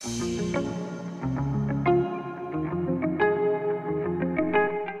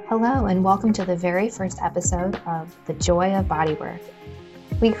Hello, and welcome to the very first episode of The Joy of Bodywork.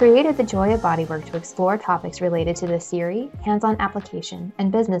 We created The Joy of Bodywork to explore topics related to the theory, hands-on application,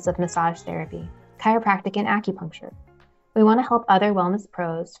 and business of massage therapy, chiropractic, and acupuncture. We want to help other wellness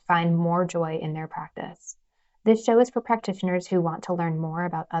pros find more joy in their practice. This show is for practitioners who want to learn more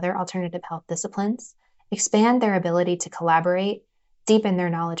about other alternative health disciplines, expand their ability to collaborate, deepen their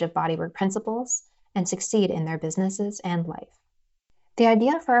knowledge of bodywork principles, and succeed in their businesses and life. The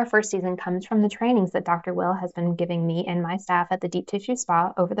idea for our first season comes from the trainings that Dr. Will has been giving me and my staff at the Deep Tissue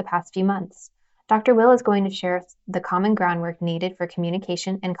Spa over the past few months. Dr. Will is going to share the common groundwork needed for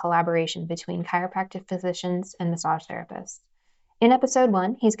communication and collaboration between chiropractic physicians and massage therapists. In episode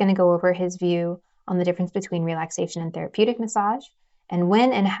 1, he's going to go over his view on the difference between relaxation and therapeutic massage, and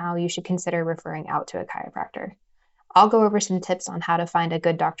when and how you should consider referring out to a chiropractor. I'll go over some tips on how to find a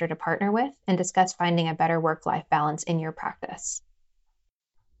good doctor to partner with and discuss finding a better work-life balance in your practice.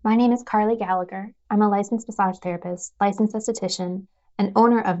 My name is Carly Gallagher. I'm a licensed massage therapist, licensed esthetician, and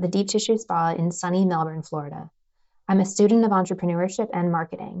owner of the Deep Tissue Spa in sunny Melbourne, Florida. I'm a student of entrepreneurship and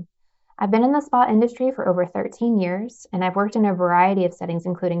marketing. I've been in the spa industry for over 13 years, and I've worked in a variety of settings,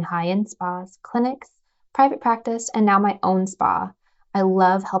 including high-end spas, clinics, private practice, and now my own spa. I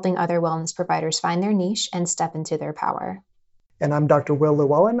love helping other wellness providers find their niche and step into their power. And I'm Dr. Will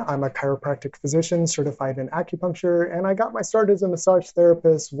Llewellyn. I'm a chiropractic physician certified in acupuncture, and I got my start as a massage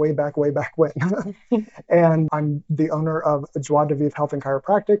therapist way back when. And I'm the owner of Joy of Bodywork Health and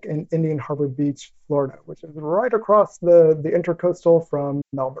Chiropractic in Indian Harbor Beach, Florida, which is right across the intercoastal from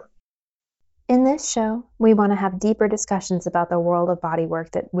Melbourne. In this show, we want to have deeper discussions about the world of bodywork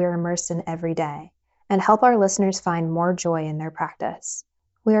that we're immersed in every day, and help our listeners find more joy in their practice.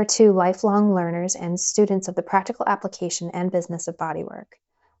 We are two lifelong learners and students of the practical application and business of bodywork.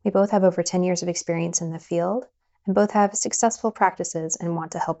 We both have over 10 years of experience in the field, and both have successful practices and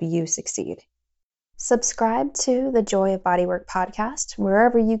want to help you succeed. Subscribe to the Joy of Bodywork podcast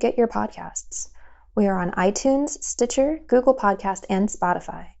wherever you get your podcasts. We are on iTunes, Stitcher, Google Podcast, and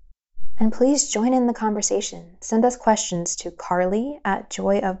Spotify. And please join in the conversation. Send us questions to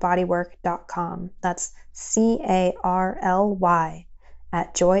carly@joyofbodywork.com. That's CARLY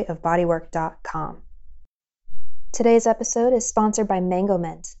 @joyofbodywork.com. Today's episode is sponsored by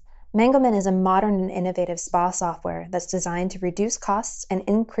MangoMint. MangoMint is a modern and innovative spa software that's designed to reduce costs and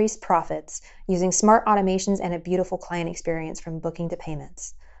increase profits using smart automations and a beautiful client experience from booking to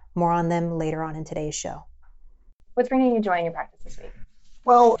payments. More on them later on in today's show. What's bringing you joy in your practice this week?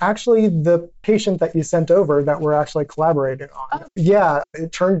 Well, actually, the patient that you sent over that we're actually collaborating on. Yeah,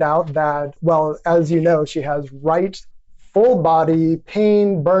 it turned out that, well, as you know, she has full body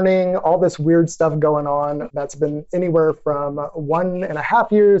pain, burning, all this weird stuff going on that's been anywhere from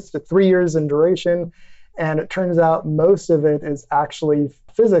 1.5 years to 3 years in duration. And it turns out most of it is actually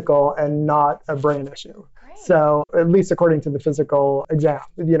physical and not a brain issue. Great. So at least according to the physical exam,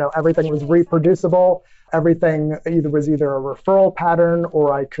 everything was reproducible. Everything was either a referral pattern,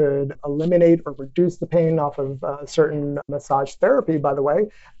 or I could eliminate or reduce the pain off of certain massage therapy, by the way,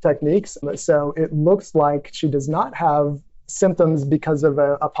 techniques. So it looks like she does not have symptoms because of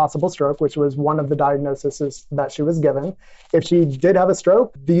a possible stroke, which was one of the diagnoses that she was given. If she did have a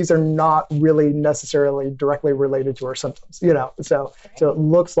stroke, these are not really necessarily directly related to her symptoms, So it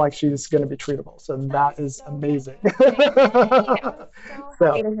looks like she's going to be treatable. So that is amazing. I'm so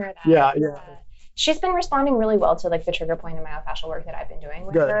happy to hear that. Yeah. She's been responding really well to the trigger point in myofascial work that I've been doing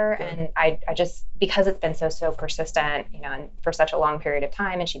with her. Good. And I just, because it's been so persistent, and for such a long period of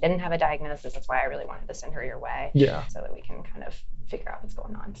time, and she didn't have a diagnosis, that's why I really wanted to send her your way. Yeah. So that we can kind of figure out what's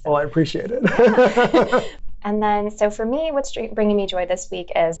going on. So. Well, I appreciate it. Yeah. And then, so for me, what's bringing me joy this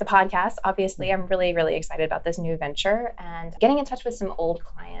week is the podcast. Obviously, I'm really, really excited about this new venture and getting in touch with some old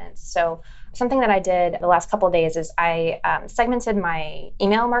clients. So something that I did the last couple of days is I segmented my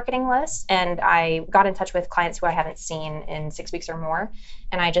email marketing list, and I got in touch with clients who I haven't seen in 6 weeks or more.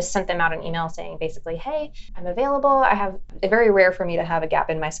 And I just sent them out an email saying basically, hey, I'm available. It's very rare for me to have a gap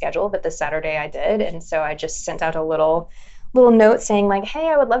in my schedule, but this Saturday I did. And so I just sent out a little note saying hey,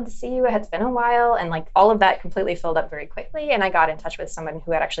 I would love to see you. It's been a while. And all of that completely filled up very quickly. And I got in touch with someone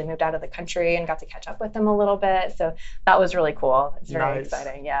who had actually moved out of the country and got to catch up with them a little bit. So that was really cool. It's very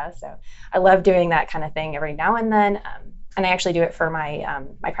exciting. Yeah. So I love doing that kind of thing every now and then. And I actually do it for my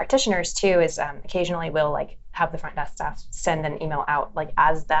my practitioners too, is occasionally we'll have the front desk staff send an email out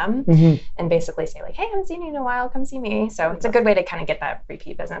as them and basically say hey, I haven't seen you in a while, come see me. So it's a good way to kind of get that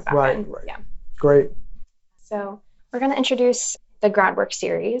repeat business back in. Right. Yeah. Great. So we're going to introduce the groundwork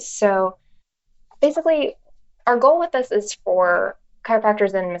series. So basically, our goal with this is for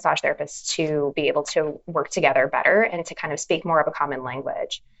chiropractors and massage therapists to be able to work together better and to kind of speak more of a common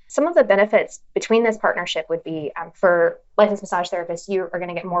language. Some of the benefits between this partnership would be for licensed massage therapists, you are going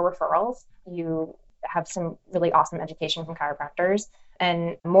to get more referrals. You have some really awesome education from chiropractors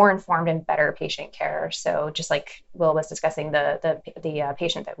and more informed and better patient care. So just like Will was discussing, the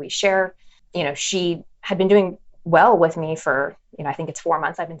patient that we share, she had been doing well with me for, I think it's 4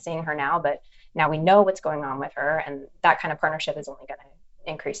 months I've been seeing her now, but now we know what's going on with her, and that kind of partnership is only going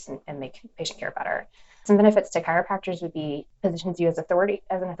to increase and make patient care better. Some benefits to chiropractors would be positions you as an authority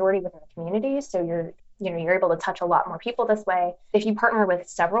within the community. So you're able to touch a lot more people this way. If you partner with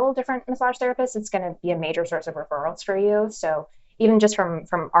several different massage therapists, it's going to be a major source of referrals for you. So even just from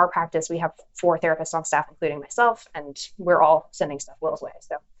our practice, we have 4 therapists on staff, including myself, and we're all sending stuff Will's way.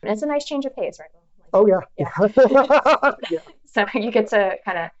 So it's a nice change of pace, right? Oh yeah. Yeah. So you get to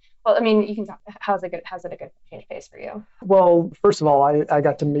kind of, well, I mean, you can talk, how's it a good change of pace for you? Well, first of all, I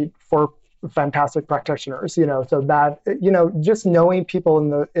got to meet 4 fantastic practitioners, so that, just knowing people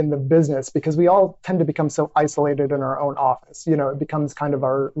in the business, because we all tend to become so isolated in our own office, it becomes kind of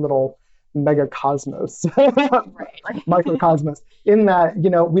our little megacosmos, right. Microcosmos, in that,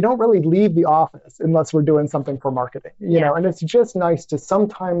 we don't really leave the office unless we're doing something for marketing, and it's just nice to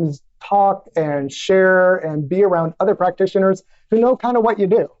sometimes talk and share and be around other practitioners who know kind of what you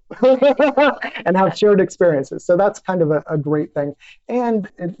do and have shared experiences. So that's kind of a great thing. And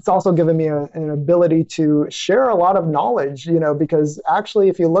it's also given me an ability to share a lot of knowledge, because actually,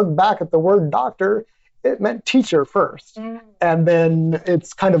 if you look back at the word doctor, it meant teacher first. And then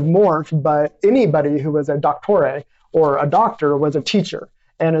it's kind of morphed, but anybody who was a doctore or a doctor was a teacher.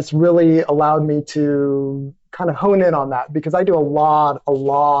 And it's really allowed me to kind of hone in on that, because I do a lot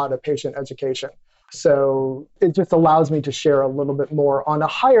of patient education. So it just allows me to share a little bit more on a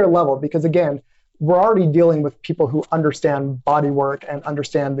higher level, because again, we're already dealing with people who understand body work and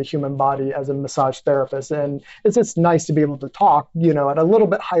understand the human body as a massage therapist. And it's just nice to be able to talk, at a little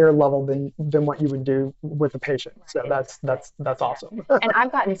bit higher level than what you would do with a patient. So that's awesome. And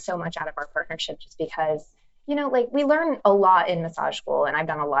I've gotten so much out of our partnership just because, we learn a lot in massage school, and I've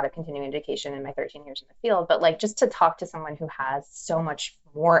done a lot of continuing education in my 13 years in the field, but just to talk to someone who has so much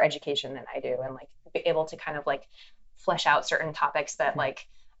more education than I do, and be able to kind of flesh out certain topics that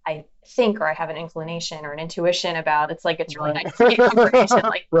I think, or I have an inclination or an intuition about, it's really nice to get confirmation.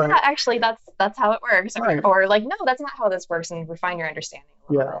 Right. Yeah, actually that's how it works. Right. Or no, that's not how this works, and refine your understanding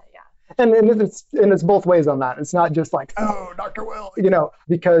a little bit. Yeah. And it's both ways on that. It's not just oh, Dr. Will,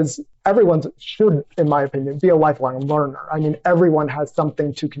 because everyone should, in my opinion, be a lifelong learner. I mean, everyone has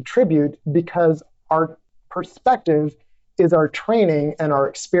something to contribute, because our perspective is our training and our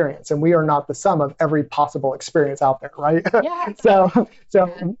experience, and we are not the sum of every possible experience out there, right? Yeah. So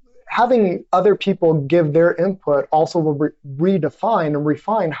having other people give their input also will redefine and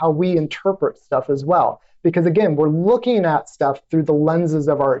refine how we interpret stuff as well. Because again, we're looking at stuff through the lenses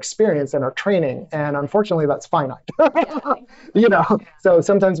of our experience and our training, and unfortunately, that's finite. So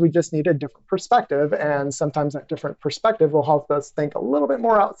sometimes we just need a different perspective, and sometimes that different perspective will help us think a little bit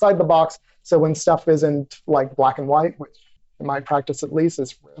more outside the box. So when stuff isn't black and white, which in my practice at least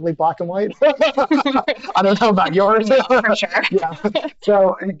is rarely black and white. I don't know about yours. No, for sure. Yeah.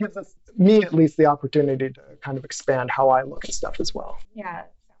 So it gives me at least the opportunity to kind of expand how I look at stuff as well. Yeah.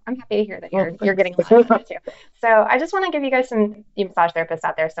 I'm happy to hear that you're getting a lot of it too. So I just want to give you guys, some massage therapists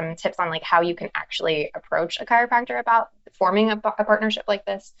out there, some tips on how you can actually approach a chiropractor about forming a partnership like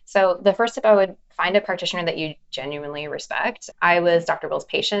this. So the first tip, I would find a practitioner that you genuinely respect. I was Dr. Will's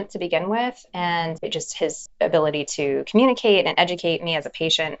patient to begin with, and just his ability to communicate and educate me as a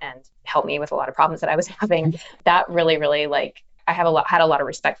patient and help me with a lot of problems that I was having, that really, really I had a lot of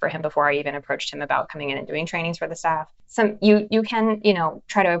respect for him before I even approached him about coming in and doing trainings for the staff. You can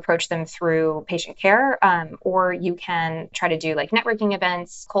try to approach them through patient care, or you can try to do networking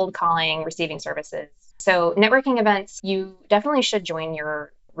events, cold calling, receiving services. So networking events, you definitely should join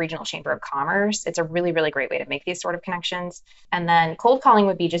your regional chamber of commerce. It's a really, really great way to make these sort of connections. And then cold calling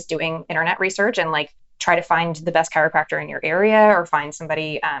would be just doing internet research and try to find the best chiropractor in your area, or find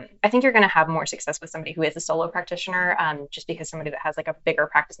somebody. I think you're going to have more success with somebody who is a solo practitioner, just because somebody that has a bigger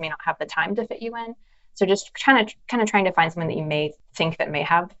practice may not have the time to fit you in. So just kind of trying to find someone that you may think that may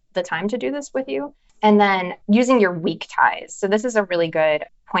have the time to do this with you. And then using your weak ties. So this is a really good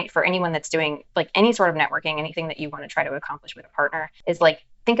point for anyone that's doing any sort of networking, anything that you want to try to accomplish with a partner, is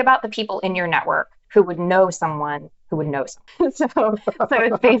think about the people in your network who would know someone who would know someone. So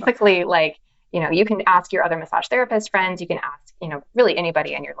it's basically you can ask your other massage therapist friends, you can ask, really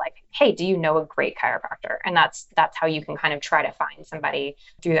anybody in your life, hey, do you know a great chiropractor? And that's how you can kind of try to find somebody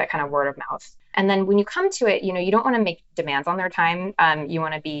through that kind of word of mouth. And then when you come to it, you don't want to make demands on their time. You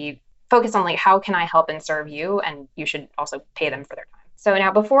want to be focused on like, how can I help and serve you? And you should also pay them for their time. So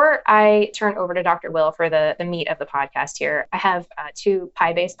now before I turn over to Dr. Will for the meat of the podcast here, I have 2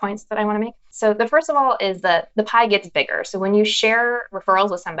 pie-based points that I want to make. So the first of all is that the pie gets bigger. So when you share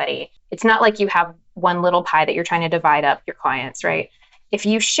referrals with somebody, it's not like you have one little pie that you're trying to divide up your clients, right? If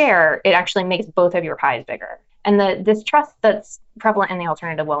you share, it actually makes both of your pies bigger. And the distrust that's prevalent in the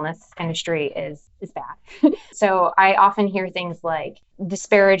alternative wellness industry is bad. So I often hear things like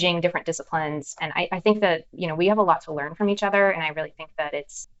disparaging different disciplines. And I think that, we have a lot to learn from each other. And I really think that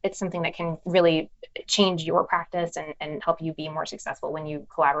it's something that can really change your practice and help you be more successful when you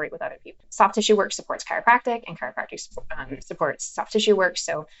collaborate with other people. Soft tissue work supports chiropractic, and chiropractic supports soft tissue work.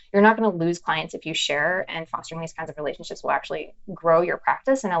 So you're not going to lose clients if you share, and fostering these kinds of relationships will actually grow your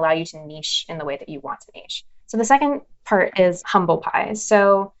practice and allow you to niche in the way that you want to niche. So the second part is humble pie.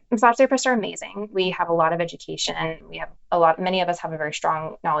 So massage therapists are amazing. We have a lot of education. Many of us have a very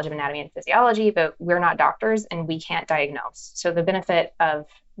strong knowledge of anatomy and physiology, but we're not doctors and we can't diagnose. So the benefit of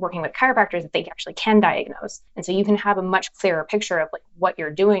working with chiropractors is that they actually can diagnose. And so you can have a much clearer picture of like what you're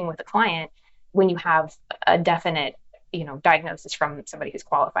doing with a client when you have a definite, diagnosis from somebody who's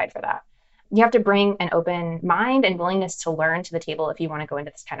qualified for that. You have to bring an open mind and willingness to learn to the table if you want to go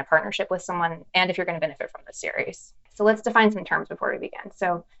into this kind of partnership with someone and if you're going to benefit from this series. So let's define some terms before we begin.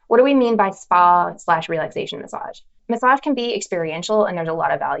 So what do we mean by spa/relaxation massage? Massage can be experiential, and there's a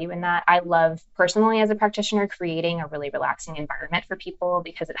lot of value in that. I love personally as a practitioner creating a really relaxing environment for people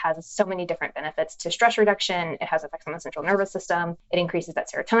because it has so many different benefits to stress reduction. It has effects on the central nervous system. It increases that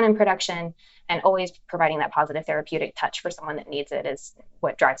serotonin production, and always providing that positive therapeutic touch for someone that needs it is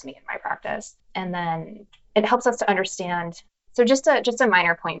what drives me in my practice. And then it helps us to understand. So just a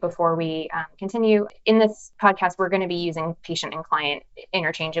minor point before we continue. In this podcast, we're going to be using patient and client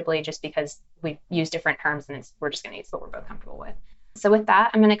interchangeably just because we use different terms, and we're just going to use what we're both comfortable with. So with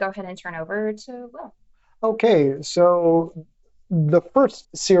that, I'm going to go ahead and turn over to Will. Okay, so the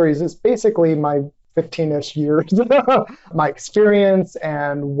first series is basically my 15-ish years, my experience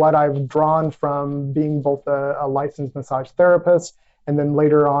and what I've drawn from being both a licensed massage therapist and then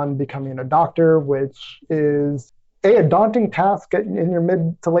later on becoming a doctor, which is a daunting task in your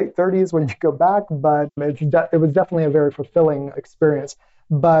mid to late 30s when you go back, but it was definitely a very fulfilling experience.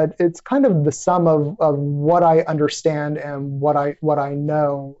 But it's kind of the sum of what I understand and what I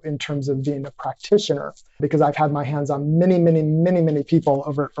know in terms of being a practitioner, because I've had my hands on many people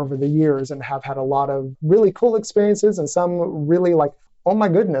over the years and have had a lot of really cool experiences and some really like, oh my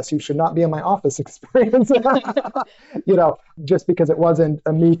goodness, you should not be in my office experience, just because it wasn't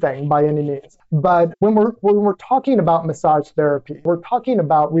a me thing by any means. But when we're talking about massage therapy, we're talking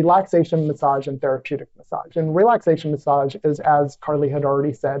about relaxation massage and therapeutic massage. And relaxation massage is, as Carly had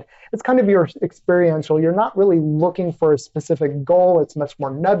already said, it's kind of your experiential. You're not really looking for a specific goal. It's much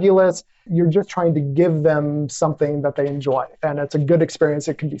more nebulous. You're just trying to give them something that they enjoy. And it's a good experience.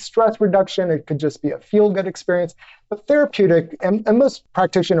 It could be stress reduction. It could just be a feel-good experience. But therapeutic, and most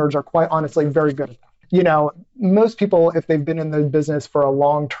practitioners are quite honestly very good at that. Most people, if they've been in the business for a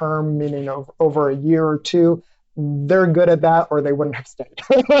long term, meaning over a year or two, they're good at that or they wouldn't have stayed,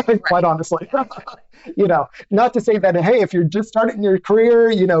 quite honestly. Not to say that, hey, if you're just starting your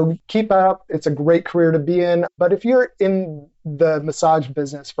career, keep up. It's a great career to be in. But if you're in the massage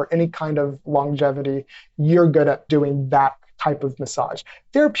business for any kind of longevity, you're good at doing that type of massage.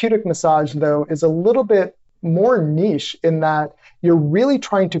 Therapeutic massage, though, is a little bit more niche in that you're really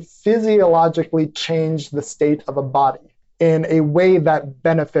trying to physiologically change the state of a body in a way that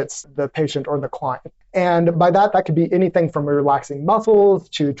benefits the patient or the client. And by that could be anything from relaxing muscles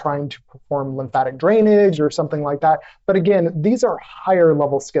to trying to perform lymphatic drainage or something like that. But again, these are higher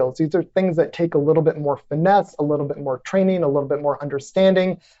level skills. These are things that take a little bit more finesse, a little bit more training, a little bit more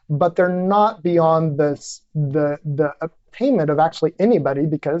understanding, but they're not beyond the attainment of actually anybody,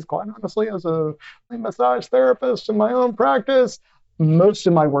 because quite honestly, as a massage therapist in my own practice, most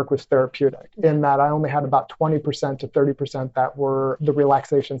of my work was therapeutic in that I only had about 20% to 30% that were the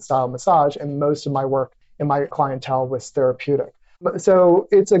relaxation style massage, and most of my work in my clientele was therapeutic. So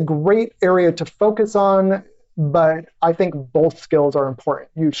it's a great area to focus on, but I think both skills are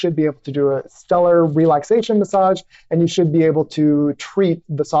important. You should be able to do a stellar relaxation massage, and you should be able to treat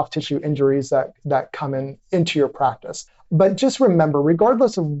the soft tissue injuries that come into your practice. But just remember,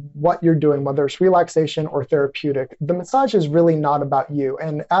 regardless of what you're doing, whether it's relaxation or therapeutic, the massage is really not about you.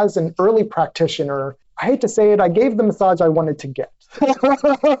 And as an early practitioner, I hate to say it, I gave the massage I wanted to get.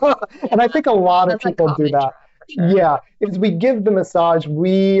 And I think a lot of people do that. Sure. Yeah, is we give the massage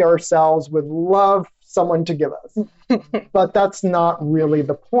we ourselves would love someone to give us. But that's not really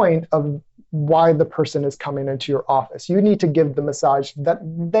the point of why the person is coming into your office. You need to give the massage that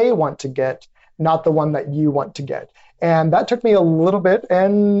they want to get, not the one that you want to get. And that took me a little bit,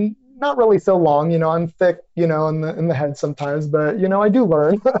 and not really so long. I'm thick, in the head sometimes, but I do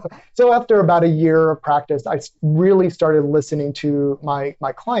learn. So after about a year of practice, I really started listening to my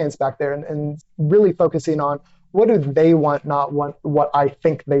clients back there, and really focusing on what do they want, not what I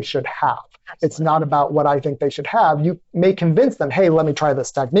think they should have. Absolutely. It's not about what I think they should have. You may convince them, hey, let me try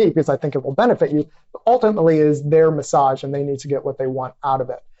this technique because I think it will benefit you. But ultimately, is their massage, and they need to get what they want out of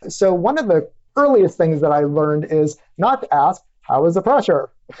it. So one of the earliest things that I learned is not to ask, how is the pressure?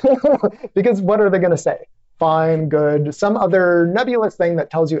 Because what are they going to say? Fine, good, some other nebulous thing that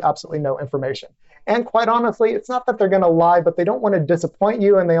tells you absolutely no information. And quite honestly, it's not that they're going to lie, but they don't want to disappoint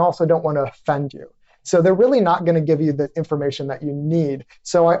you, and they also don't want to offend you. So they're really not going to give you the information that you need.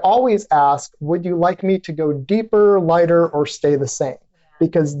 So I always ask, would you like me to go deeper, lighter, or stay the same?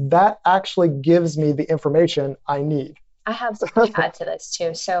 Because that actually gives me the information I need. I have something to add to this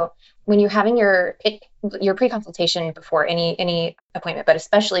too. So when you're having your pre-consultation before any appointment, but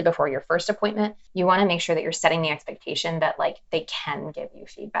especially before your first appointment, you want to make sure that you're setting the expectation that they can give you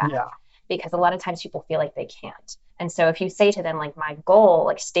feedback. Yeah. Because a lot of times people feel like they can't. And so if you say to them, my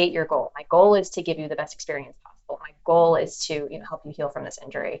goal, state your goal. My goal is to give you the best experience possible. My goal is to, help you heal from this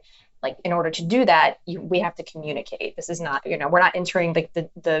injury. In order to do that, we have to communicate. This is not, we're not entering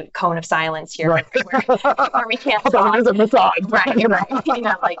the cone of silence here, right, where we can't talk. There's a massage. Right,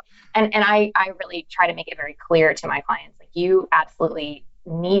 right. And I really try to make it very clear to my clients, you absolutely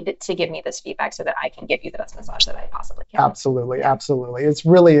need to give me this feedback so that I can give you the best massage that I possibly can. Absolutely. It's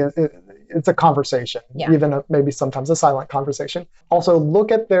really, it's a conversation, yeah. Even maybe sometimes a silent conversation. Also,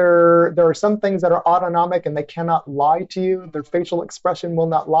 look at there are some things that are autonomic and they cannot lie to you. Their facial expression will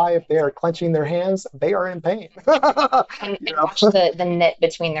not lie. If they are clenching their hands, they are in pain. and watch the knit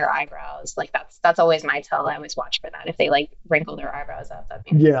between their eyebrows. That's always my tell. I always watch for that. If they wrinkle their eyebrows up, that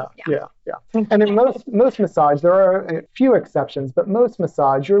means yeah. And in most massage, there are a few exceptions, but most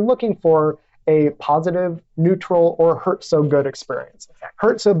massage, you're looking for a positive, neutral, or hurt so good experience.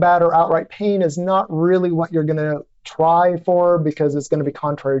 Hurt so bad or outright pain is not really what you're going to try for, because it's going to be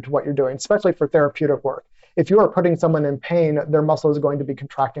contrary to what you're doing, especially for therapeutic work. If you are putting someone in pain, their muscle is going to be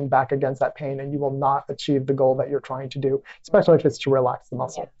contracting back against that pain, and you will not achieve the goal that you're trying to do, especially if it's to relax the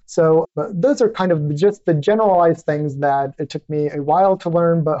muscle. Yeah. So those are kind of just the generalized things that it took me a while to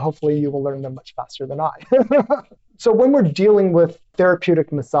learn, but hopefully you will learn them much faster than I. So when we're dealing with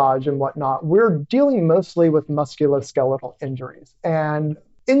therapeutic massage and whatnot, we're dealing mostly with musculoskeletal injuries. And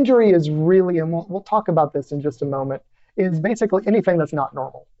injury is really, and we'll talk about this in just a moment, is basically anything that's not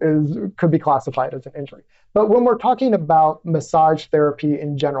normal could be classified as an injury. But when we're talking about massage therapy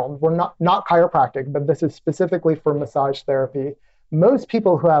in general, we're not chiropractic, but this is specifically for massage therapy. Most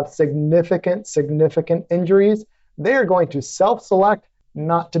people who have significant injuries, they are going to self-select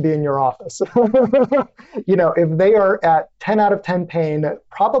not to be in your office. If they are at 10 out of 10 pain,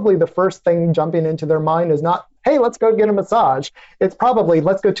 probably the first thing jumping into their mind is not, hey, let's go get a massage. It's probably,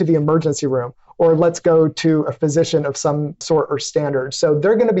 let's go to the emergency room, or let's go to a physician of some sort or standard. So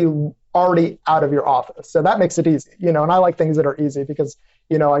they're going to be already out of your office. So that makes it easy, and I like things that are easy because,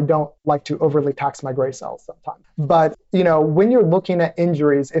 I don't like to overly tax my gray cells sometimes. But, when you're looking at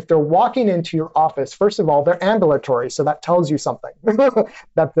injuries, if they're walking into your office, first of all, they're ambulatory. So that tells you something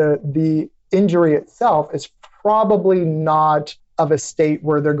that the injury itself is probably not of a state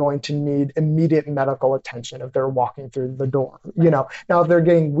where they're going to need immediate medical attention if they're walking through the door. Now if they're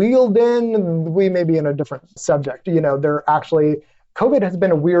getting wheeled in, we may be in a different subject. They're actually, COVID has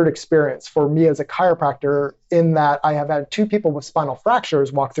been a weird experience for me as a chiropractor, in that I have had 2 people with spinal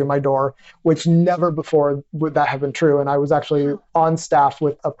fractures walk through my door, which never before would that have been true. And I was actually on staff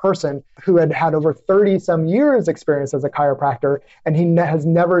with a person who had over 30 some years experience as a chiropractor, and he has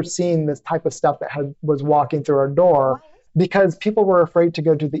never seen this type of stuff that was walking through our door. Because people were afraid to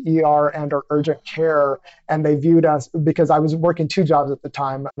go to the ER and or urgent care, and they viewed us, because I was working 2 jobs at the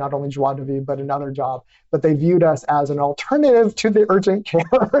time, not only Joie de Vie, but another job, but they viewed us as an alternative to the urgent care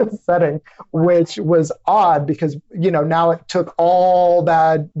setting, which was odd because, now it took all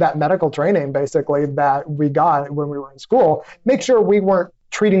that medical training basically that we got when we were in school, make sure we weren't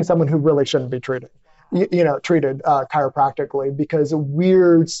treating someone who really shouldn't be treated. Treated chiropractically, because of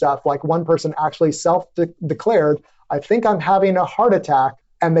weird stuff. Like one person actually self-declared, I think I'm having a heart attack,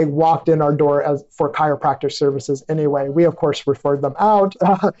 and they walked in our door for chiropractic services anyway. We, of course, referred them out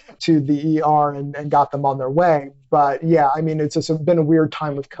to the ER and got them on their way. But yeah, it's just been a weird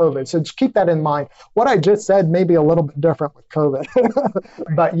time with COVID. So just keep that in mind. What I just said may be a little bit different with COVID.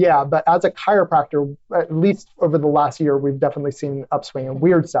 But as a chiropractor, at least over the last year, we've definitely seen an upswing in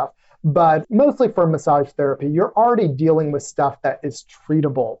weird stuff. But mostly for massage therapy, you're already dealing with stuff that is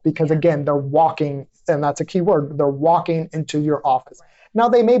treatable because, again, they're walking, and that's a key word, they're walking into your office. Now,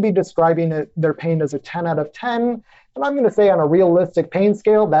 they may be describing their pain as a 10 out of 10. And I'm going to say on a realistic pain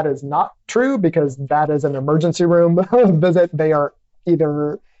scale, that is not true because that is an emergency room visit. They are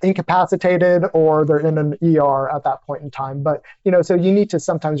either incapacitated or they're in an ER at that point in time. But, so you need to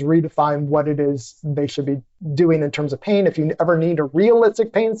sometimes redefine what it is they should be doing in terms of pain. If you ever need a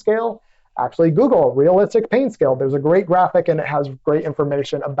realistic pain scale, actually Google realistic pain scale. There's a great graphic and it has great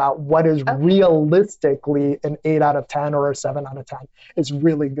information about what is realistically an 8 out of 10 or a 7 out of 10. It's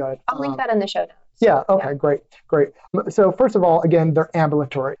really good. I'll link that in the show notes. Yeah, okay, great. So first of all, again, they're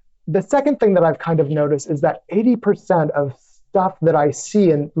ambulatory. The second thing that I've kind of noticed is that 80% of stuff that I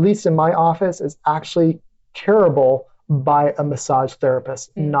see, at least in my office, is actually curable by a massage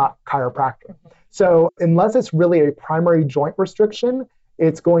therapist, not chiropractor. So unless it's really a primary joint restriction,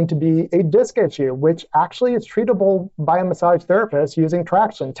 it's going to be a disc issue, which actually is treatable by a massage therapist using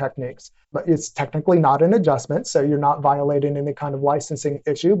traction techniques. But it's technically not an adjustment, so you're not violating any kind of licensing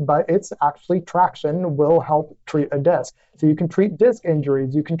issue, but it's actually traction will help treat a disc. So you can treat disc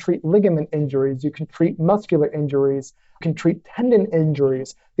injuries, you can treat ligament injuries, you can treat muscular injuries, you can treat tendon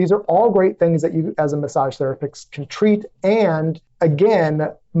injuries. These are all great things that you as a massage therapist can treat. And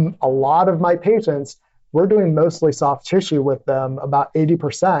again, a lot of my patients, we're doing mostly soft tissue with them, about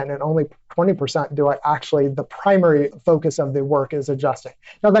 80%, and only 20% do I actually, the primary focus of the work is adjusting.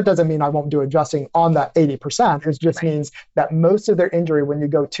 Now, that doesn't mean I won't do adjusting on that 80%. It just means that most of their injury, when you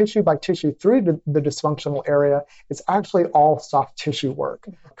go tissue by tissue through the dysfunctional area, it's actually all soft tissue work.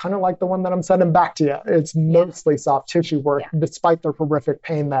 Kind of like the one that I'm sending back to you. It's mostly soft tissue work, despite the horrific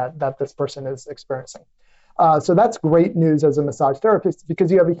pain that this person is experiencing. So that's great news as a massage therapist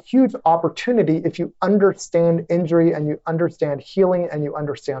because you have a huge opportunity if you understand injury and you understand healing and you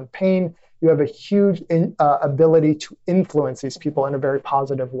understand pain. You have a huge ability to influence these people in a very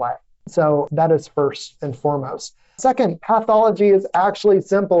positive way. So that is first and foremost. Second, pathology is actually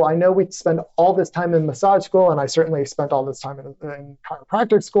simple. I know we spend all this time in massage school, and I certainly spent all this time in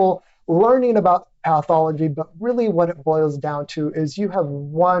chiropractic school learning about pathology, but really what it boils down to is you have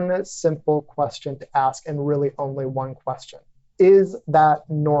one simple question to ask and really only one question. Is that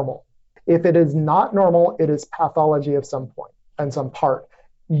normal? If it is not normal, it is pathology of some point and some part.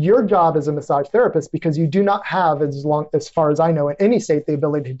 Your job as a massage therapist, because you do not have, as far as I know, in any state, the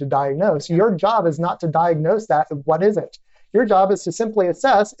ability to diagnose, your job is not to diagnose that. What is it? Your job is to simply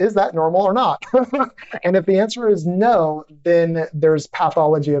assess, is that normal or not? And if the answer is no, then there's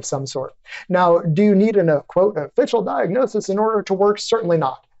pathology of some sort. Now, do you need an official diagnosis in order to work? Certainly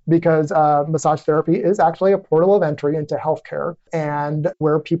not, because massage therapy is actually a portal of entry into healthcare and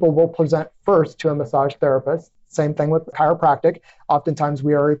where people will present first to a massage therapist. Same thing with chiropractic. Oftentimes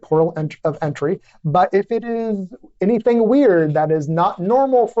we are a portal of entry. But if it is anything weird that is not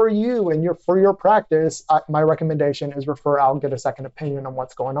normal for you and for your practice, my recommendation is refer out, get a second opinion on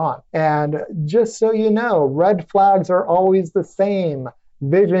what's going on. And just so you know, red flags are always the same.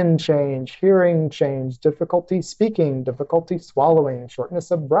 Vision change, hearing change, difficulty speaking, difficulty swallowing,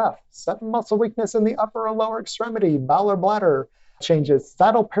 shortness of breath, sudden muscle weakness in the upper or lower extremity, bowel or bladder changes,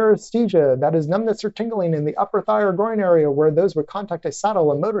 saddle paresthesia, that is numbness or tingling in the upper thigh or groin area where those would contact a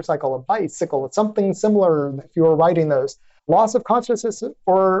saddle, a motorcycle, a bicycle, something similar if you were riding those. Loss of consciousness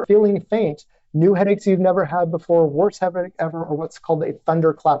or feeling faint, new headaches you've never had before, worst headache ever, or what's called a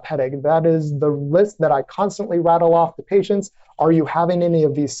thunderclap headache. That is the list that I constantly rattle off to patients. Are you having any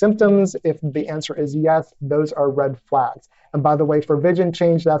of these symptoms? If the answer is yes, those are red flags. And by the way, for vision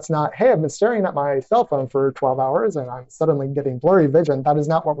change, that's not, hey, I've been staring at my cell phone for 12 hours and I'm suddenly getting blurry vision. That is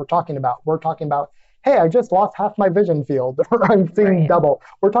not what we're talking about. We're talking about, hey, I just lost half my vision field or I'm seeing double.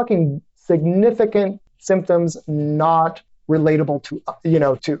 We're talking significant symptoms, not relatable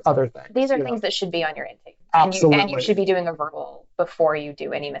to other things. These are things that should be on your intake. Absolutely. And you should be doing a verbal before you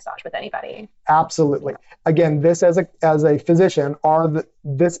do any massage with anybody. Absolutely. Again, this as a physician,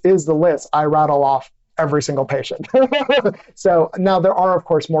 this is the list I rattle off every single patient. So now there are, of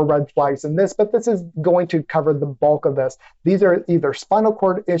course, more red flags in this, but this is going to cover the bulk of this. These are either spinal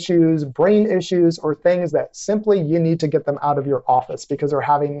cord issues, brain issues, or things that simply you need to get them out of your office because they're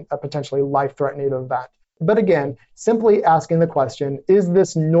having a potentially life-threatening event. But again, simply asking the question, is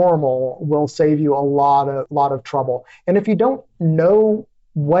this normal, will save you a lot of trouble. And if you don't know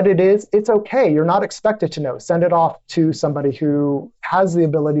what it is, it's okay. You're not expected to know. Send it off to somebody who has the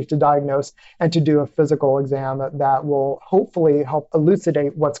ability to diagnose and to do a physical exam that will hopefully help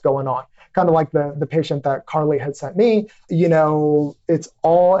elucidate what's going on. Kind of like the patient that Carly had sent me, it's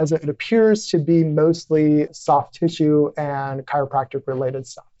all, as it appears to be, mostly soft tissue and chiropractic related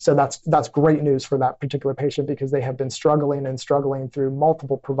stuff. So that's great news for that particular patient, because they have been struggling through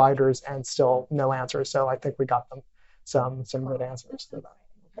multiple providers and still no answers. So I think we got them some good answers to that.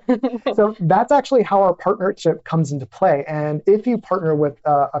 So that's actually how our partnership comes into play. And if you partner with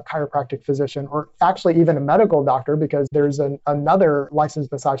a chiropractic physician, or actually even a medical doctor, because there's another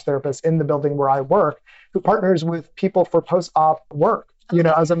licensed massage therapist in the building where I work who partners with people for post-op work,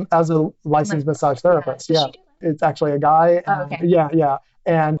 as a licensed massage therapist. Yeah, it's actually a guy. Oh, okay. Yeah.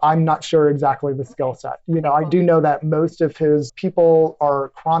 And I'm not sure exactly the skill set. I do know that most of his people are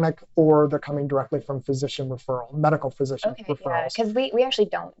chronic, or they're coming directly from medical physician referrals. Yeah, because we actually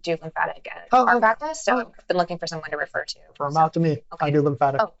don't do lymphatic at our practice, so I've been looking for someone to refer to. Refer them out to me. Okay. I do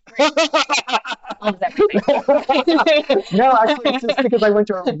lymphatic. Oh, great. No, actually, it's just because I went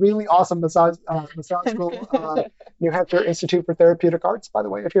to a really awesome massage school, New Hampshire Institute for Therapeutic Arts. By the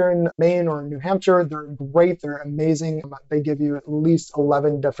way, if you're in Maine or New Hampshire, they're great. They're amazing. They give you at least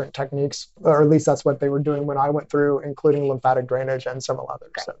 11 different techniques, or at least that's what they were doing when I went through, including lymphatic drainage and several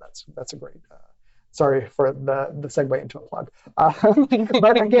others. So that's a great. Sorry for the segue into a plug.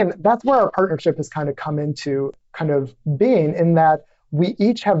 But again, that's where our partnership has kind of come into kind of being, in that we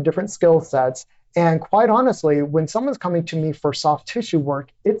each have different skill sets. And quite honestly, when someone's coming to me for soft tissue work,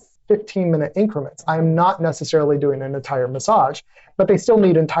 it's 15-minute increments. I'm not necessarily doing an entire massage, but they still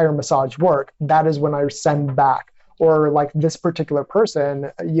need entire massage work. That is when I send back. Or like this particular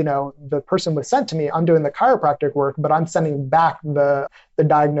person, the person was sent to me, I'm doing the chiropractic work, but I'm sending back the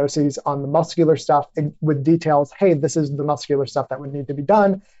diagnoses on the muscular stuff with details. Hey, this is the muscular stuff that would need to be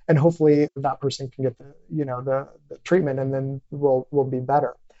done. And hopefully that person can get the treatment, and then we'll be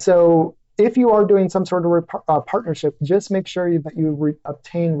better. So if you are doing some sort of partnership, just make sure that you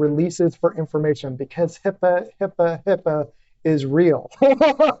obtain releases for information, because HIPAA is real.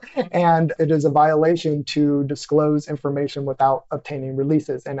 And it is a violation to disclose information without obtaining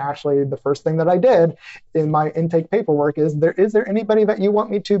releases. And actually, the first thing that I did in my intake paperwork is there anybody that you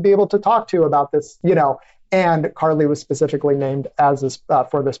want me to be able to talk to about this? And Carly was specifically named as this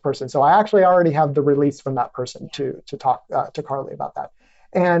for this person. So I actually already have the release from that person to talk to Carly about that.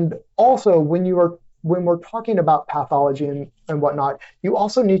 And also, when we're talking about pathology and whatnot, you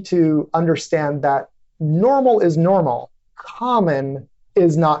also need to understand that normal is normal. Common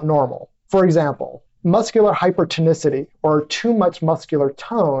is not normal. For example, muscular hypertonicity, or too much muscular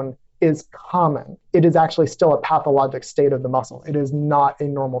tone, is common. It is actually still a pathologic state of the muscle. It is not a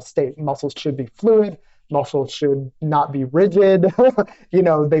normal state. Muscles should be fluid. Muscles should not be rigid.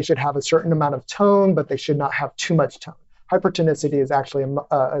 They should have a certain amount of tone, but they should not have too much tone. Hypertonicity is actually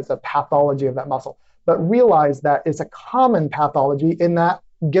is a pathology of that muscle. But realize that it's a common pathology, in that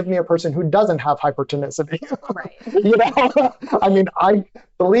give me a person who doesn't have hypertonicity. Right. I mean,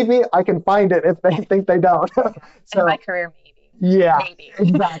 believe me, I can find it if they think they don't. So, in my career, maybe. Yeah, maybe.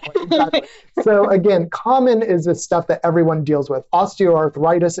 Exactly. So again, common is the stuff that everyone deals with.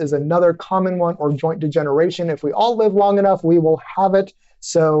 Osteoarthritis is another common one, or joint degeneration. If we all live long enough, we will have it.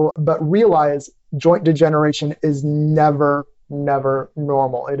 So, but realize joint degeneration is never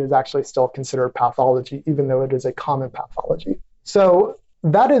normal. It is actually still considered pathology, even though it is a common pathology. So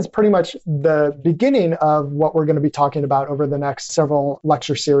that is pretty much the beginning of what we're going to be talking about over the next several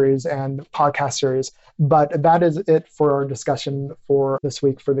lecture series and podcast series. But that is it for our discussion for this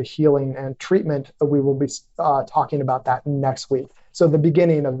week for the healing and treatment. We will be talking about that next week. So the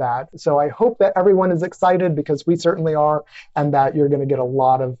beginning of that. So I hope that everyone is excited, because we certainly are, and that you're going to get a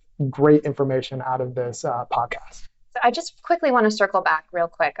lot of great information out of this podcast. So I just quickly want to circle back real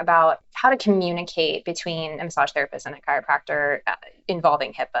quick about how to communicate between a massage therapist and a chiropractor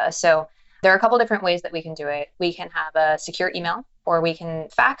involving HIPAA. So there are a couple different ways that we can do it. We can have a secure email, or we can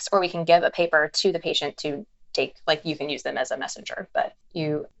fax, or we can give a paper to the patient to take, like you can use them as a messenger. But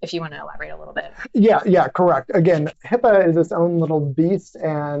if you want to elaborate a little bit. Yeah, correct. Again, HIPAA is its own little beast,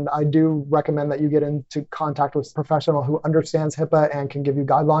 and I do recommend that you get into contact with a professional who understands HIPAA and can give you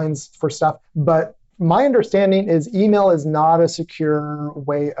guidelines for stuff. But my understanding is email is not a secure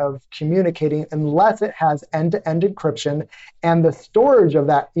way of communicating unless it has end-to-end encryption, and the storage of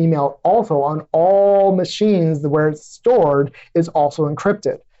that email also on all machines where it's stored is also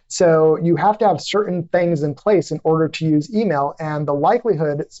encrypted. So you have to have certain things in place in order to use email, and the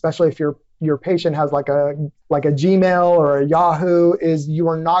likelihood, especially if you're your patient has like a Gmail or a Yahoo, is you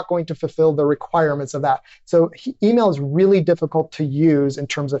are not going to fulfill the requirements of that. So email is really difficult to use in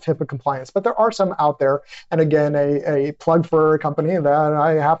terms of HIPAA compliance, but there are some out there. And again, a plug for a company that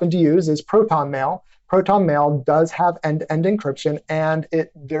I happen to use is Proton Mail. Proton Mail does have end-to-end encryption, and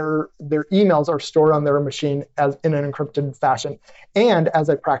their emails are stored on their machine as in an encrypted fashion. And as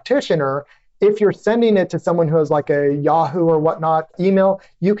a practitioner, if you're sending it to someone who has like a Yahoo or whatnot email,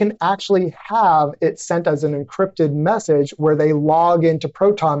 you can actually have it sent as an encrypted message where they log into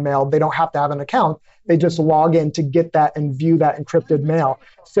Proton Mail. They don't have to have an account. They just log in to get that and view that encrypted mail.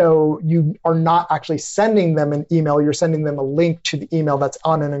 So you are not actually sending them an email. You're sending them a link to the email that's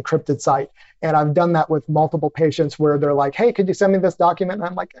on an encrypted site. And I've done that with multiple patients where they're like, hey, could you send me this document? And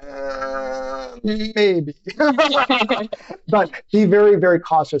I'm like, maybe. But be very, very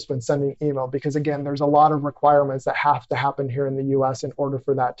cautious when sending email because, again, there's a lot of requirements that have to happen here in the US in order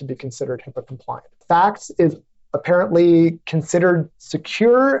for that to be considered HIPAA compliant. Fax is apparently considered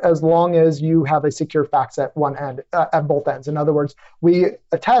secure as long as you have a secure fax at one end, at both ends. In other words, we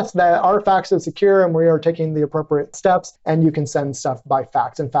attest that our fax is secure and we are taking the appropriate steps, and you can send stuff by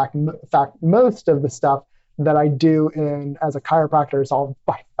fax. In fact, most of the stuff that I do as a chiropractor is all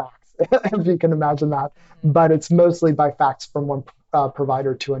by fax, if you can imagine that. But it's mostly by fax from one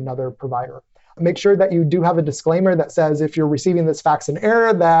provider to another provider. Make sure that you do have a disclaimer that says if you're receiving this fax in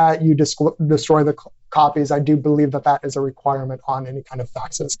error, that you destroy the copies. I do believe that is a requirement on any kind of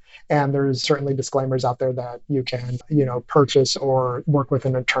faxes. And there's certainly disclaimers out there that you can, purchase or work with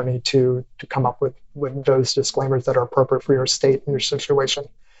an attorney to come up with those disclaimers that are appropriate for your state and your situation.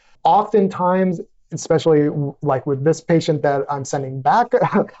 Oftentimes, especially like with this patient that I'm sending back,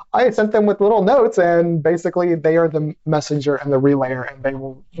 I sent them with little notes, and basically they are the messenger and the relayer, and they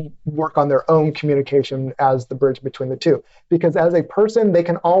will work on their own communication as the bridge between the two. Because as a person, they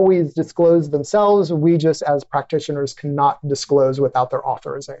can always disclose themselves. We just as practitioners cannot disclose without their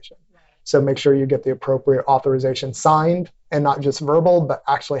authorization. So make sure you get the appropriate authorization signed, and not just verbal, but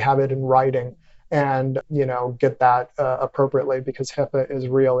actually have it in writing. And get that appropriately, because HIPAA is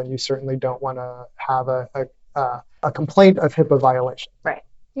real, and you certainly don't want to have a complaint of HIPAA violation. Right.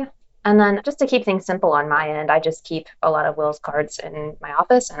 Yeah. And then just to keep things simple on my end, I just keep a lot of Will's cards in my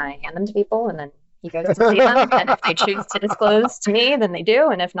office, and I hand them to people, and then he goes to see them. And if they choose to disclose to me, then they do,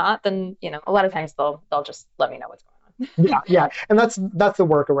 and if not, then a lot of times they'll just let me know what's going on. Yeah, and that's the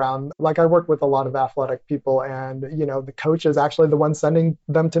workaround. Like, I work with a lot of athletic people, and the coach is actually the one sending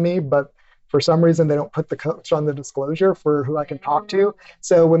them to me, but for some reason, they don't put the coach on the disclosure for who I can talk to.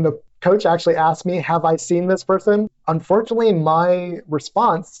 So when the coach actually asks me, have I seen this person? Unfortunately, my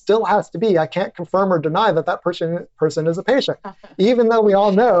response still has to be, I can't confirm or deny that person is a patient, even though we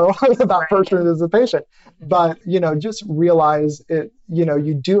all know that person is a patient. But, just realize it,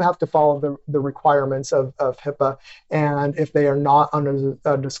 you do have to follow the requirements of HIPAA. And if they are not under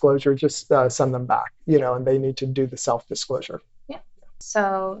a disclosure, just send them back, and they need to do the self-disclosure.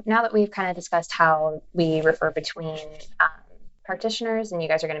 So now that we've kind of discussed how we refer between practitioners, and you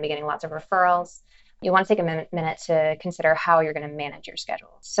guys are going to be getting lots of referrals, you want to take a minute to consider how you're going to manage your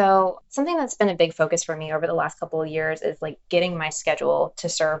schedule. So something that's been a big focus for me over the last couple of years is like getting my schedule to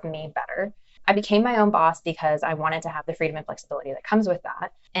serve me better. I became my own boss because I wanted to have the freedom and flexibility that comes with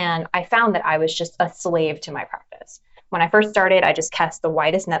that. And I found that I was just a slave to my practice. When I first started, I just cast the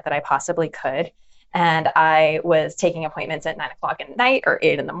widest net that I possibly could. And I was taking appointments at 9:00 at night or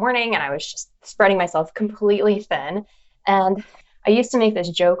 8 in the morning, and I was just spreading myself completely thin. And I used to make this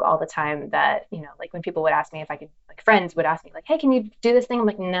joke all the time that, like when people would ask me if I could, like friends would ask me like, hey, can you do this thing? I'm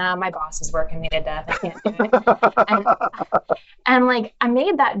like, nah, my boss is working me to death. I can't do it. and like, I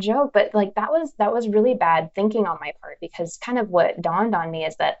made that joke, but like, that was really bad thinking on my part, because kind of what dawned on me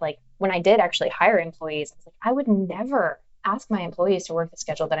is that like, when I did actually hire employees, I was like, I would never ask my employees to work the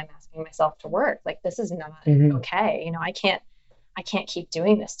schedule that I'm asking myself to work. Like, this is not okay. I can't keep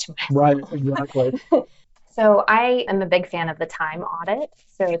doing this to myself. Right, exactly. So I am a big fan of the time audit.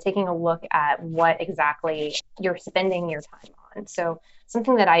 So taking a look at what exactly you're spending your time on. So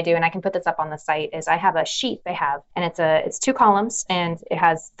something that I do, and I can put this up on the site, is I have a sheet they have, and it's 2 columns, and it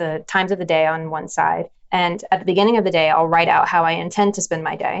has the times of the day on one side. And at the beginning of the day, I'll write out how I intend to spend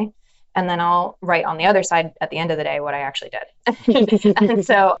my day. And then I'll write on the other side at the end of the day what I actually did. And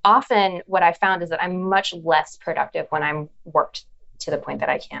so often what I found is that I'm much less productive when I'm worked to the point that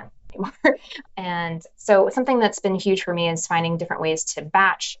I can't anymore. And so something that's been huge for me is finding different ways to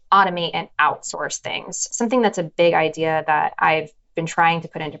batch, automate, and outsource things. Something that's a big idea that I've been trying to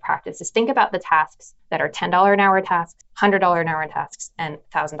put into practice is think about the tasks that are $10 an hour tasks, $100 an hour tasks, and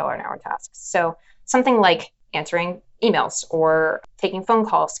 $1,000 an hour tasks. So something like answering emails or taking phone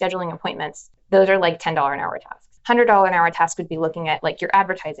calls, scheduling appointments. Those are like $10 an hour tasks. $100 an hour task would be looking at like your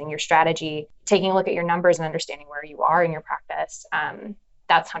advertising, your strategy, taking a look at your numbers and understanding where you are in your practice.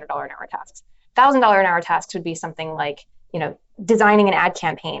 That's $100 an hour tasks. $1,000 an hour tasks would be something like, designing an ad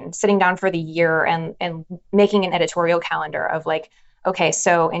campaign, sitting down for the year and making an editorial calendar of like, okay,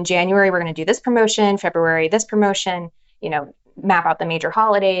 so in January, we're going to do this promotion, February, this promotion, map out the major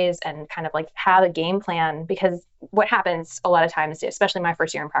holidays and kind of like have a game plan. Because what happens a lot of times, especially my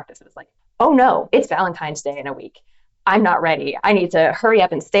first year in practice, is like, oh no, it's Valentine's Day in a week. I'm not ready. I need to hurry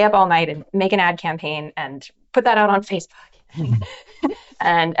up and stay up all night and make an ad campaign and put that out on Facebook.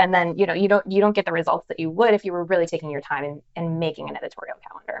 and then, you don't get the results that you would if you were really taking your time and making an editorial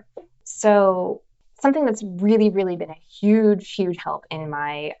calendar. So something that's really, really been a huge, huge help in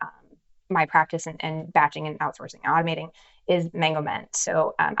my my practice and batching and outsourcing and automating is MangoMent.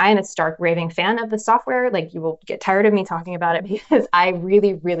 So I am a stark raving fan of the software. Like, you will get tired of me talking about it because I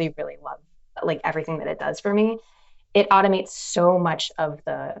really, really, really love like everything that it does for me. It automates so much of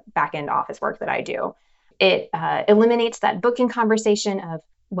the back-end office work that I do. It eliminates that booking conversation of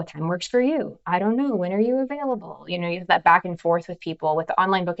what time works for you. I don't know. When are you available? You have that back and forth with people. With the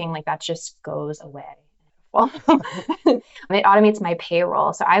online booking, like that just goes away. Well, it automates my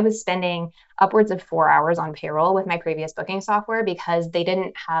payroll. So I was spending upwards of 4 hours on payroll with my previous booking software because they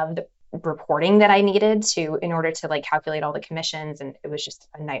didn't have the reporting that I needed in order to like calculate all the commissions, and it was just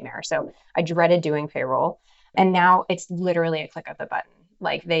a nightmare. So I dreaded doing payroll. And now it's literally a click of the button.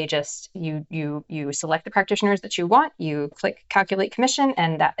 Like, they just you select the practitioners that you want, you click calculate commission,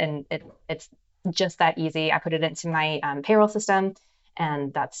 and it's just that easy. I put it into my payroll system,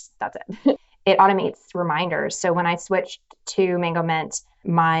 and that's it. It automates reminders. So when I switched to MangoMent,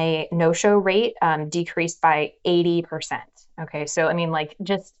 my no-show rate decreased by 80%. Okay, so I mean, like,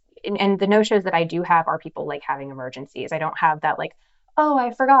 just and the no-shows that I do have are people like having emergencies. I don't have that like, oh,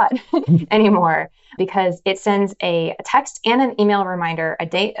 I forgot anymore, because it sends a text and an email reminder a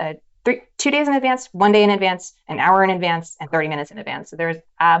day, 2 days in advance, 1 day in advance, an hour in advance, and 30 minutes in advance. So there's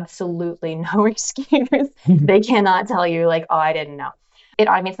absolutely no excuse. They cannot tell you like, oh, I didn't know. It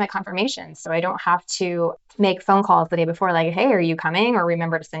automates my confirmations. So I don't have to make phone calls the day before, like, hey, are you coming? Or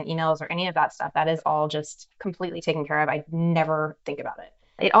remember to send emails or any of that stuff. That is all just completely taken care of. I never think about it.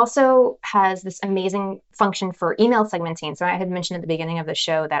 It also has this amazing function for email segmenting. So I had mentioned at the beginning of the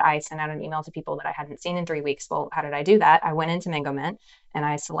show that I sent out an email to people that I hadn't seen in 3 weeks. Well, how did I do that? I went into MangoMent and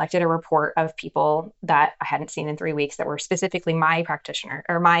I selected a report of people that I hadn't seen in 3 weeks that were specifically my practitioner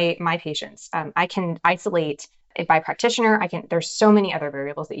or my patients. I can isolate it by practitioner. There's so many other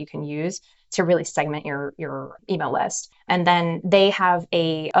variables that you can use to really segment your email list. And then they have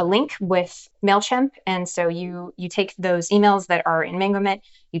a link with MailChimp. And so you take those emails that are in MangoMent,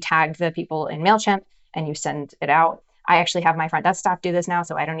 you tag the people in MailChimp, and you send it out. I actually have my front desk staff do this now,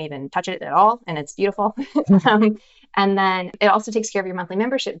 so I don't even touch it at all, and it's beautiful. And then it also takes care of your monthly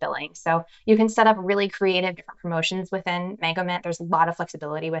membership billing. So you can set up really creative different promotions within MangoMent. There's a lot of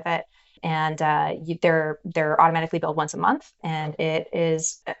flexibility with it. And they're automatically billed once a month. And it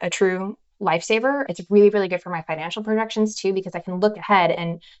is a true lifesaver. It's really, really good for my financial projections too, because I can look ahead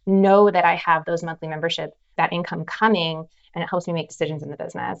and know that I have those monthly membership, that income coming, and it helps me make decisions in the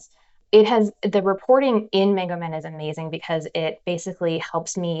business. The reporting in MangoMent is amazing because it basically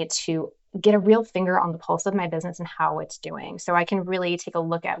helps me to get a real finger on the pulse of my business and how it's doing. So I can really take a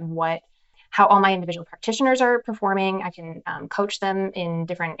look at how all my individual practitioners are performing. I can coach them in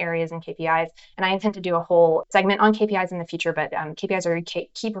different areas and KPIs. And I intend to do a whole segment on KPIs in the future, but KPIs are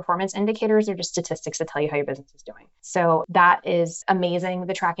key performance indicators. They're just statistics that tell you how your business is doing. So that is amazing,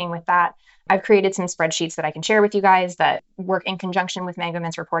 the tracking with that. I've created some spreadsheets that I can share with you guys that work in conjunction with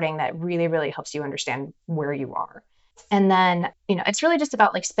MangoMent's reporting that really, really helps you understand where you are. And then, it's really just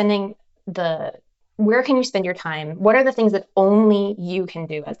about like where can you spend your time? What are the things that only you can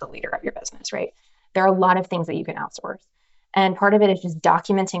do as the leader of your business, right? There are a lot of things that you can outsource. And part of it is just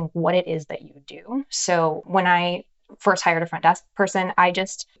documenting what it is that you do. So when I first hired a front desk person, I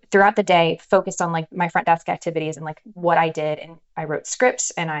just throughout the day focused on like my front desk activities and like what I did. And I wrote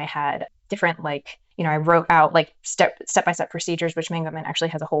scripts and I had different I wrote out like step-by-step procedures, which MangoMent actually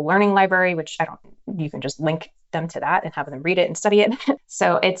has a whole learning library, which you can just link them to that and have them read it and study it.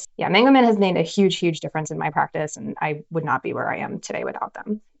 So MangoMent has made a huge, huge difference in my practice, and I would not be where I am today without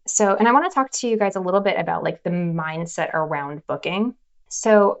them. So, and I want to talk to you guys a little bit about like the mindset around booking.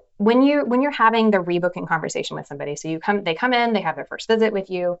 So when you're having the rebooking conversation with somebody, so they come in, they have their first visit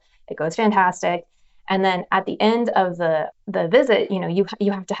with you, it goes fantastic. And then at the end of the visit,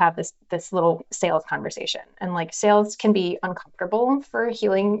 you have to have this little sales conversation. And like sales can be uncomfortable for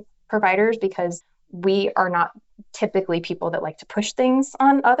healing providers because we are not typically people that like to push things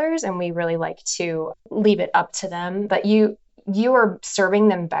on others, and we really like to leave it up to them. But you are serving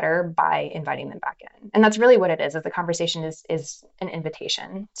them better by inviting them back in. And that's really what it is the conversation is an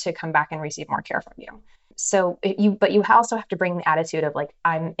invitation to come back and receive more care from you. So but you also have to bring the attitude of like,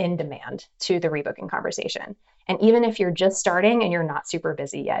 I'm in demand to the rebooking conversation. And even if you're just starting and you're not super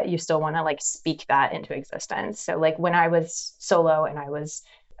busy yet, you still want to like speak that into existence. So like when I was solo and I was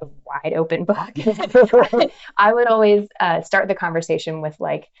a wide open book, I would always start the conversation with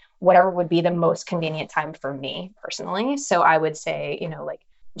like, whatever would be the most convenient time for me personally. So I would say, like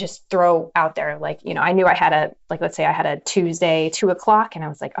just throw out there, like, I knew I had let's say I had a Tuesday, 2:00, and I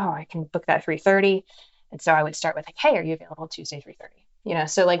was like, oh, I can book that 3:30. And so I would start with like, hey, are you available Tuesday, 3:30?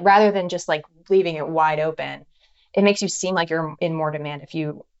 So like, rather than just like leaving it wide open, it makes you seem like you're in more demand if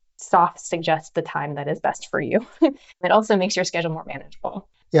you soft suggest the time that is best for you. It also makes your schedule more manageable.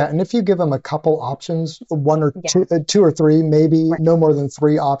 Yeah, and if you give them a couple options, one or two or three, maybe no more than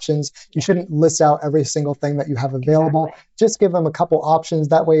 3 options, you shouldn't list out every single thing that you have available. Exactly. Just give them a couple options.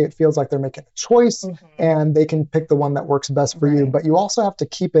 That way it feels like they're making a choice and they can pick the one that works best for you. But you also have to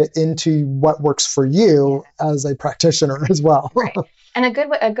keep it into what works for you as a practitioner as well. Right. And a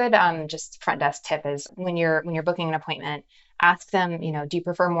good just front desk tip is when you're booking an appointment, ask them, do you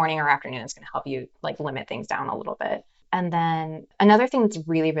prefer morning or afternoon? It's going to help you like limit things down a little bit. And then another thing that's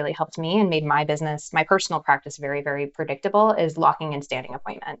really, really helped me and made my personal practice very, very predictable is locking in standing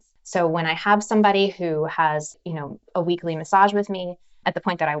appointments. So when I have somebody who has, a weekly massage with me, at the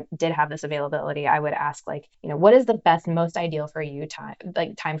point that I did have this availability, I would ask like, what is the best, most ideal for you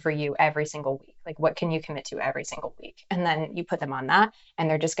time for you every single week? Like, what can you commit to every single week? And then you put them on that, and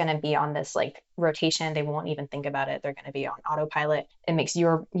they're just going to be on this like rotation. They won't even think about it. They're going to be on autopilot. It makes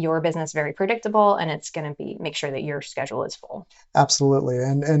your business very predictable, and it's going to make sure that your schedule is full. Absolutely.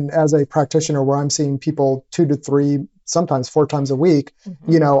 And as a practitioner where I'm seeing people 2 to 3, sometimes 4 times a week,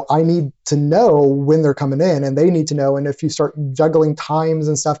 I need to know when they're coming in, and they need to know. And if you start juggling times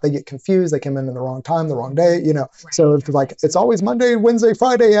and stuff, they get confused. They come in the wrong time, the wrong day, Right. So if like, it's always Monday, Wednesday,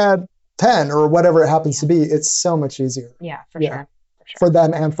 Friday at 10 or whatever it happens to be, it's so much easier. Yeah, for sure. For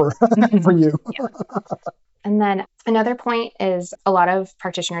them and for you. Yeah. And then another point is a lot of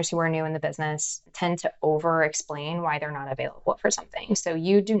practitioners who are new in the business tend to over-explain why they're not available for something. So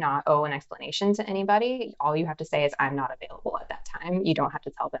you do not owe an explanation to anybody. All you have to say is, I'm not available at that time. You don't have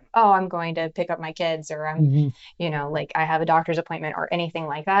to tell them, oh, I'm going to pick up my kids, or I'm, like I have a doctor's appointment or anything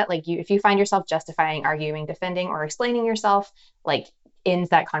like that. Like if you find yourself justifying, arguing, defending, or explaining yourself, like ends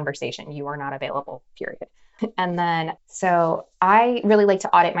that conversation. You are not available, period. And then, so I really like to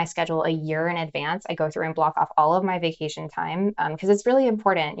audit my schedule a year in advance. I go through and block off all of my vacation time because it's really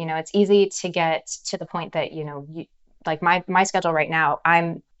important. It's easy to get to the point that, like my schedule right now,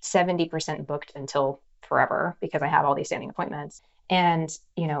 I'm 70% booked until forever because I have all these standing appointments. And,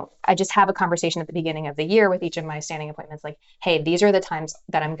 I just have a conversation at the beginning of the year with each of my standing appointments, like, hey, these are the times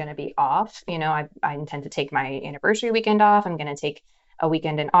that I'm going to be off. I intend to take my anniversary weekend off. I'm going to take a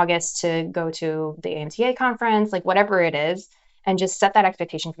weekend in August to go to the AMTA conference, like whatever it is, and just set that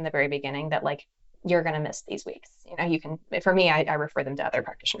expectation from the very beginning that like, you're going to miss these weeks. You can, for me, I refer them to other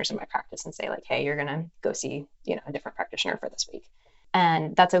practitioners in my practice and say like, hey, you're going to go see, a different practitioner for this week.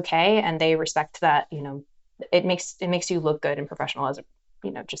 And that's okay. And they respect that, it makes you look good and professional as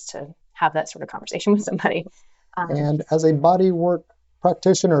just to have that sort of conversation with somebody. And as a bodywork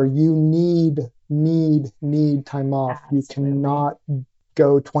practitioner, you need time off. Absolutely. You cannot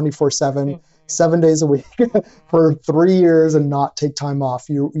go 24/7, 7 days a week for 3 years and not take time off.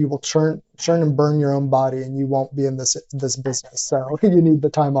 You will churn and burn your own body, and you won't be in this business. So you need the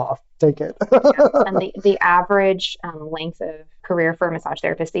time off. Take it. And the average length of career for a massage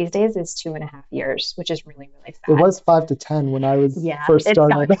therapist these days is 2.5 years, which is really, really sad. It was 5 to 10 when I was first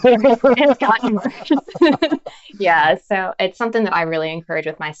started. It's gotten worse. Yeah, so it's something that I really encourage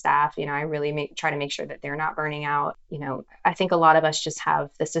with my staff. I really try to make sure that they're not burning out. I think a lot of us just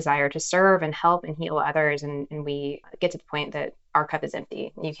have this desire to serve and help and heal others, and we get to the point that our cup is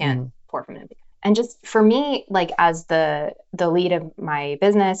empty. You can't pour from an empty cup. And just for me, like as the lead of my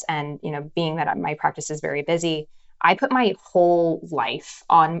business and, being that my practice is very busy, I put my whole life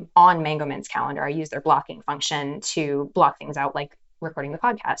on Mango Mint's calendar. I use their blocking function to block things out, like recording the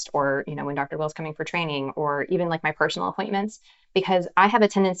podcast, or, when Dr. Will's coming for training, or even like my personal appointments, because I have a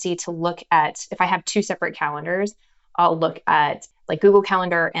tendency to look at, if I have 2 separate calendars, I'll look at like Google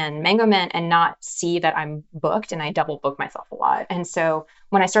Calendar and Mango Mint and not see that I'm booked, and I double book myself a lot. And so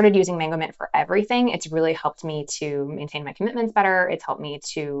when I started using Mango Mint for everything, it's really helped me to maintain my commitments better. It's helped me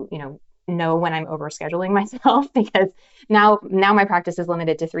to, know when I'm overscheduling myself because now my practice is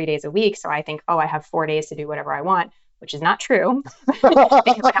limited to 3 days a week. So I think, oh, I have 4 days to do whatever I want, which is not true because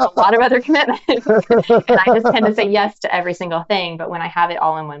I have a lot of other commitments and I just tend to say yes to every single thing. But when I have it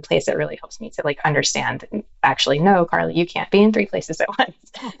all in one place, it really helps me to like understand, actually, no, Carly, you can't be in 3 places at once.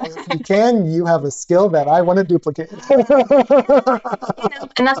 If you can, you have a skill that I want to duplicate.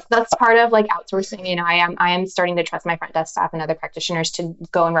 And that's part of like outsourcing. I am starting to trust my front desk staff and other practitioners to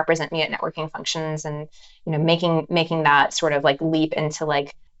go and represent me at networking functions, and making that sort of like leap into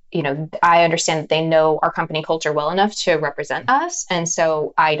like, I understand that they know our company culture well enough to represent us. And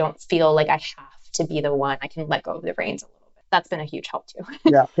so I don't feel like I have to be the one. I can let go of the reins a little bit. That's been a huge help too.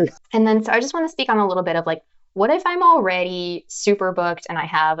 Yeah. And then, so I just want to speak on a little bit of like, what if I'm already super booked and I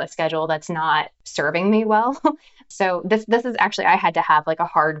have a schedule that's not serving me well? So this is actually, I had to have like a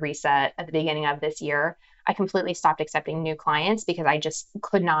hard reset at the beginning of this year. I completely stopped accepting new clients because I just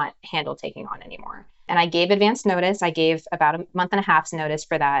could not handle taking on anymore. And I gave advance notice. I gave about a month and a half's notice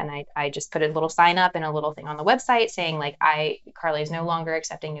for that. And I just put a little sign up and a little thing on the website saying like, Carly is no longer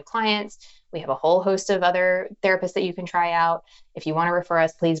accepting new clients. We have a whole host of other therapists that you can try out. If you want to refer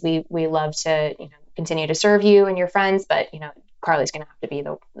us, please, we love to, continue to serve you and your friends, but, Carly's going to have to be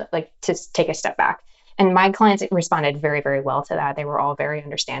to take a step back. And my clients responded very, very well to that. They were all very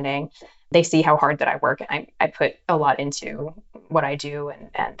understanding. They see how hard that I work, and I put a lot into what I do,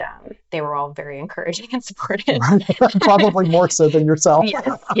 and they were all very encouraging and supportive. Right. Probably more so than yourself.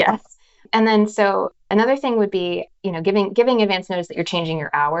 Yes. And then, so another thing would be, giving advance notice that you're changing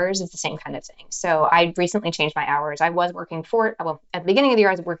your hours is the same kind of thing. So I recently changed my hours. I was working at the beginning of the year,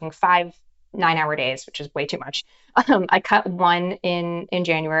 I was working 5 9-hour days, which is way too much. I cut one in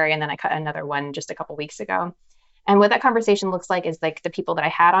January, and then I cut another one just a couple weeks ago. And what that conversation looks like is like the people that I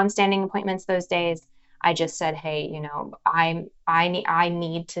had on standing appointments those days, I just said, hey, I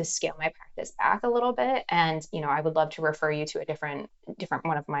need to scale my practice back a little bit. And, I would love to refer you to a different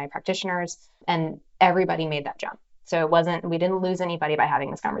one of my practitioners. And everybody made that jump. So we didn't lose anybody by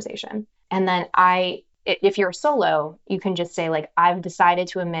having this conversation. And then if you're solo, you can just say like, I've decided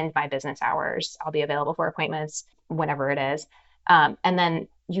to amend my business hours. I'll be available for appointments whenever it is. And then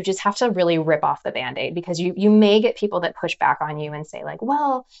you just have to really rip off the Band-Aid, because you may get people that push back on you and say like,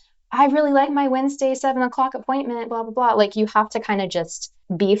 well, I really like my Wednesday 7:00 appointment, blah, blah, blah. Like, you have to kind of just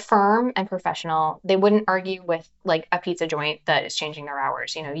be firm and professional. They wouldn't argue with like a pizza joint that is changing their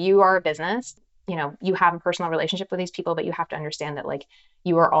hours. You are a business. You have a personal relationship with these people, but you have to understand that like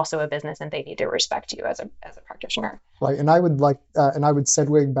you are also a business and they need to respect you as a practitioner. Right. And I would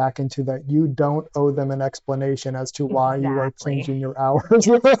segue back into that. You don't owe them an explanation as to why you are changing your hours.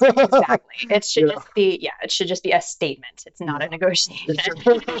 Exactly. It should just be a statement. It's not a negotiation.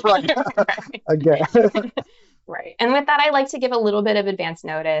 Right. Again. Right. And with that, I like to give a little bit of advance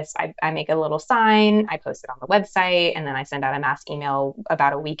notice. I make a little sign, I post it on the website, and then I send out a mass email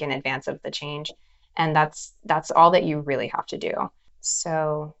about a week in advance of the change. And that's all that you really have to do.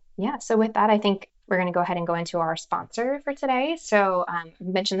 So with that, I think we're going to go ahead and go into our sponsor for today. So I've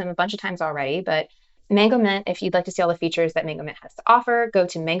mentioned them a bunch of times already, but Mango Mint, if you'd like to see all the features that Mango Mint has to offer, go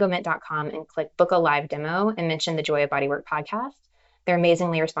to mangomint.com and click book a live demo and mention the Joy of Bodywork podcast. Their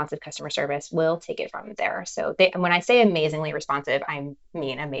amazingly responsive customer service will take it from there. So when I say amazingly responsive, I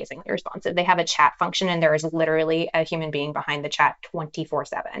mean amazingly responsive. They have a chat function, and there is literally a human being behind the chat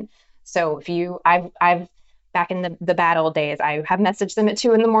 24/7. So I've back in the bad old days, I have messaged them at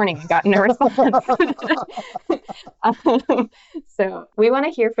 2 a.m. and gotten a response. So we want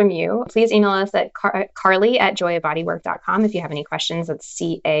to hear from you. Please email us at carly@joyofbodywork.com if you have any questions. That's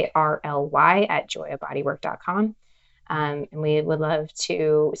CARLY@joyofbodywork.com. And we would love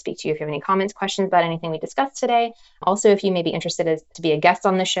to speak to you if you have any comments, questions about anything we discussed today. Also, if you may be interested to be a guest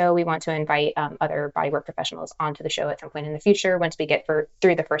on the show, we want to invite other bodywork professionals onto the show at some point in the future once we get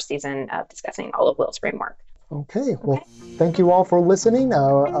through the first season of discussing all of Will's framework. Okay. Well, thank you all for listening.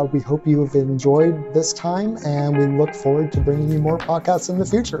 We hope you have enjoyed this time, and we look forward to bringing you more podcasts in the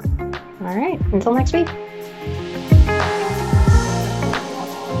future. All right. Until next week.